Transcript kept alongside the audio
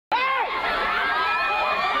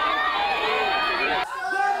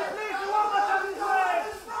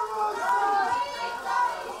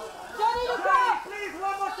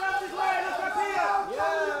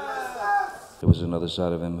other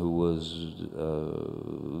side of him who was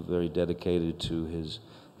very dedicated to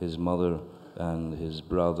his mother and his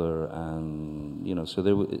brother, and you know, so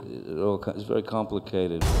it's very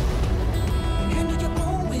complicated.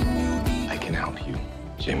 I can help you,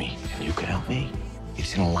 Jimmy, and you can help me.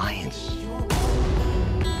 It's an alliance.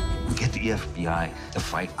 We get the FBI to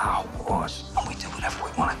fight our wars, and we do whatever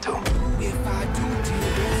we want to do. If I do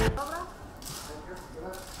this.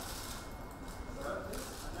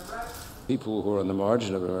 People who are on the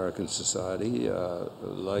margin of American society,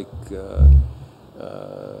 like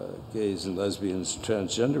gays and lesbians,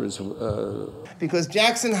 transgenders. Because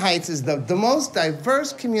Jackson Heights is the most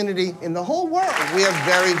diverse community in the whole world. We are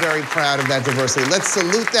very, very proud of that diversity. Let's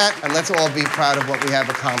salute that, and let's all be proud of what we have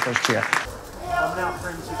accomplished here. I'm now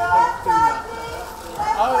friends with Kate Duna.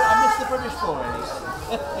 Oh, I missed the British boys.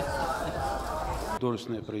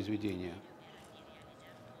 Художественное произведение,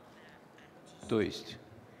 то есть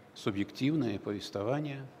субъективное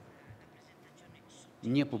повествование,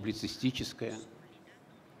 не публицистическое,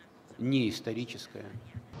 не историческое.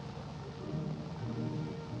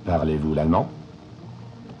 Parlez-vous l'allemand?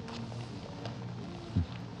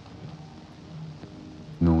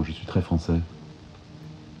 Non, je suis très français.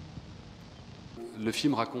 Le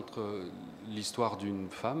film raconte l'histoire d'une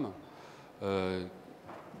femme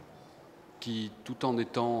qui, tout en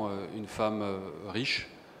étant une femme riche,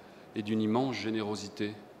 est d'une immense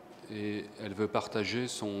générosité. Et elle veut partager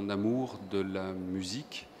son amour de la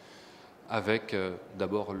musique avec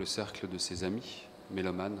d'abord le cercle de ses amis,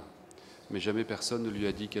 mélomanes, mais jamais personne ne lui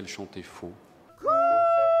a dit qu'elle chantait faux.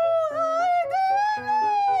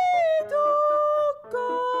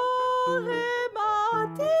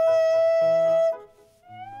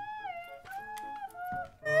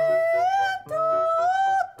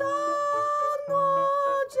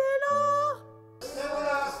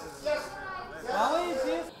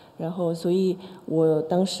然后，所以我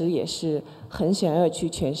当时也是很想要去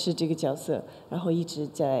诠释这个角色，然后一直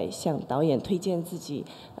在向导演推荐自己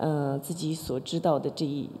所知道的这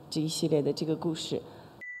一系列的这个故事。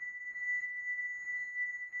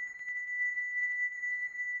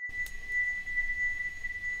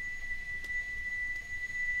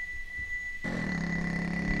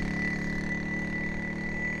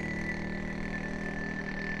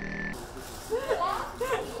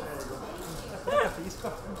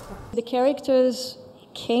The characters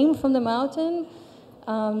came from the mountain.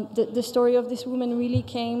 The story of this woman really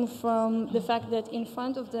came from the fact that in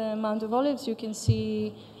front of the Mount of Olives you can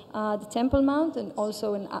see the Temple Mount and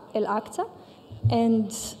also El Aqsa.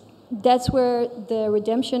 And that's where the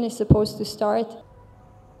redemption is supposed to start.